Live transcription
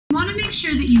make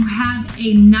sure that you have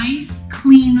a nice,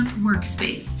 clean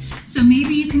workspace. So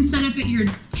maybe you can set up at your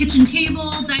kitchen table,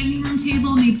 dining room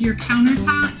table, maybe your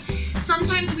countertop.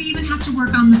 Sometimes we even have to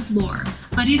work on the floor.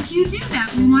 But if you do that,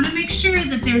 we want to make sure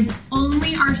that there's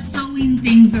only our sewing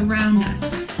things around us.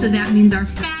 So that means our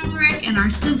fabric and our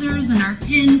scissors and our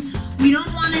pins. We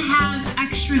don't want to have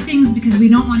extra things because we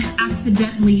don't want to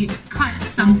accidentally cut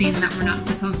something that we're not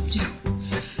supposed to.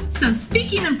 So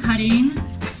speaking of cutting,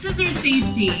 scissor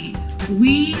safety.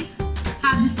 We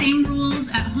have the same rules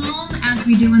at home as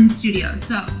we do in the studio.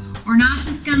 So we're not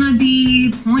just gonna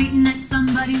be pointing at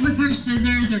somebody with our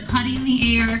scissors or cutting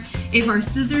the air. If our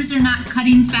scissors are not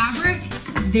cutting fabric,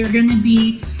 they're gonna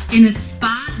be in a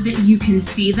spot that you can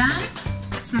see them.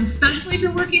 So especially if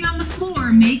you're working on the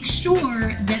floor, make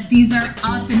sure that these are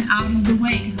up and out of the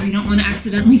way because we don't want to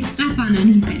accidentally step on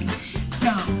anything.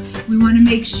 So we want to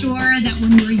make sure that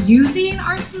when we're using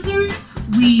our scissors,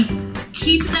 we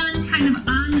keep them kind of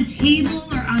on the table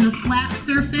or on a flat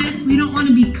surface. We don't want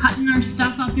to be cutting our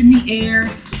stuff up in the air.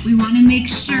 We want to make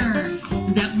sure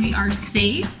that we are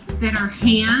safe, that our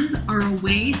hands are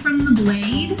away from the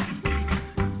blade,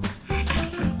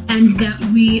 and that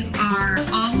we are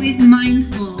always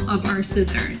mindful of our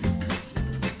scissors.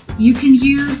 You can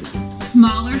use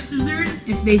smaller scissors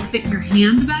if they fit your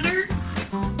hand better,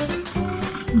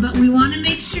 but we want to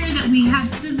make sure that we have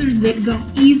scissors that go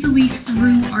easily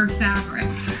through our fabric.